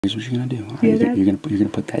Here's what you're gonna do. All right? You're gonna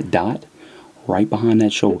put that dot right behind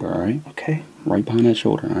that shoulder. All right. Okay. Right behind that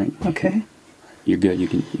shoulder. All right. Okay. You're good. You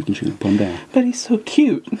can shoot him. Put him down. But he's so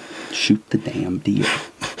cute. Shoot the damn deer.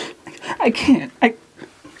 I can't. I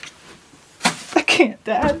can't,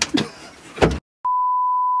 Dad.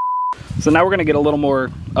 So now we're gonna get a little more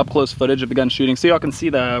up close footage of the gun shooting, so y'all can see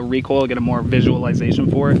the recoil, get a more visualization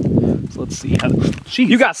for it. So let's see how. Jeez.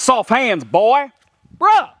 You got soft hands, boy.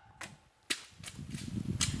 Bruh.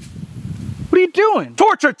 What are you doing?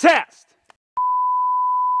 Torture test!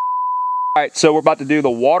 Alright, so we're about to do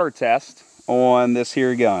the water test on this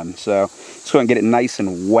here gun. So let's go ahead and get it nice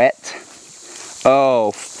and wet.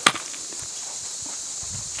 Oh.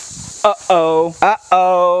 Uh-oh.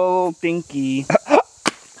 Uh-oh. Stinky.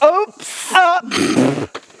 Oops.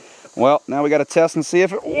 Well, now we got to test and see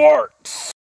if it works.